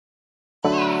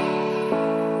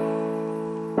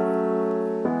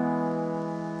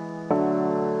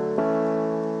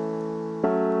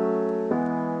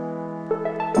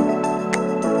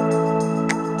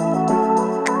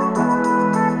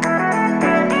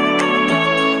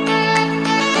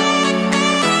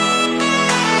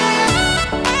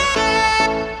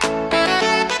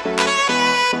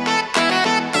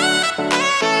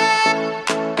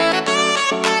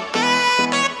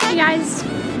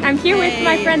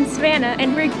my friend Savannah,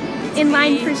 and we're in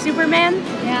line for Superman.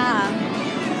 Yeah.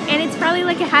 And it's probably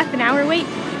like a half an hour wait,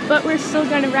 but we're still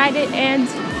gonna ride it. And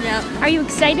Yep. Are you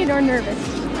excited or nervous?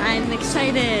 I'm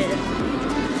excited.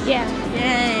 Yeah.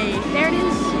 Yay. There it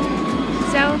is.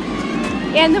 So,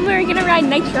 and then we're gonna ride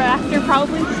Nitro after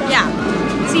probably. So. Yeah.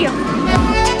 See you.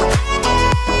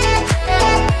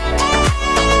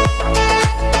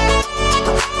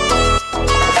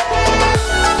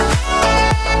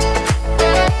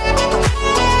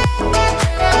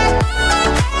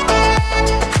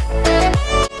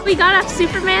 We got off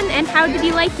Superman, and how did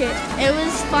you like it? It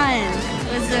was fun.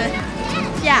 It was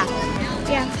yeah.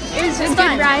 Yeah, it was a good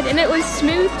fun. ride, and it was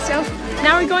smooth. So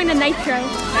now we're going to Nitro,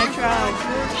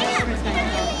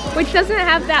 which doesn't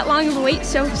have that long of a wait.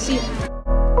 So see you.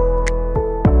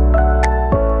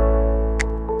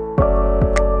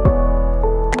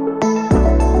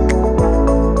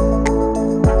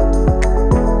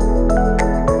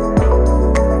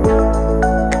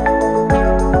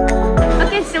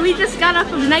 We just got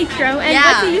off of Nitro, and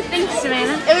what do you think,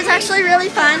 Savannah? It was actually really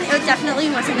fun. It definitely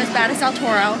wasn't as bad as El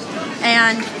Toro,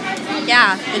 and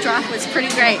yeah, the drop was pretty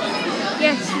great.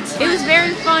 Yes, it was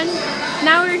very fun.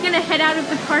 Now we're gonna head out of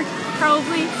the park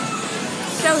probably.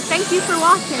 So thank you for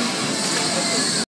watching.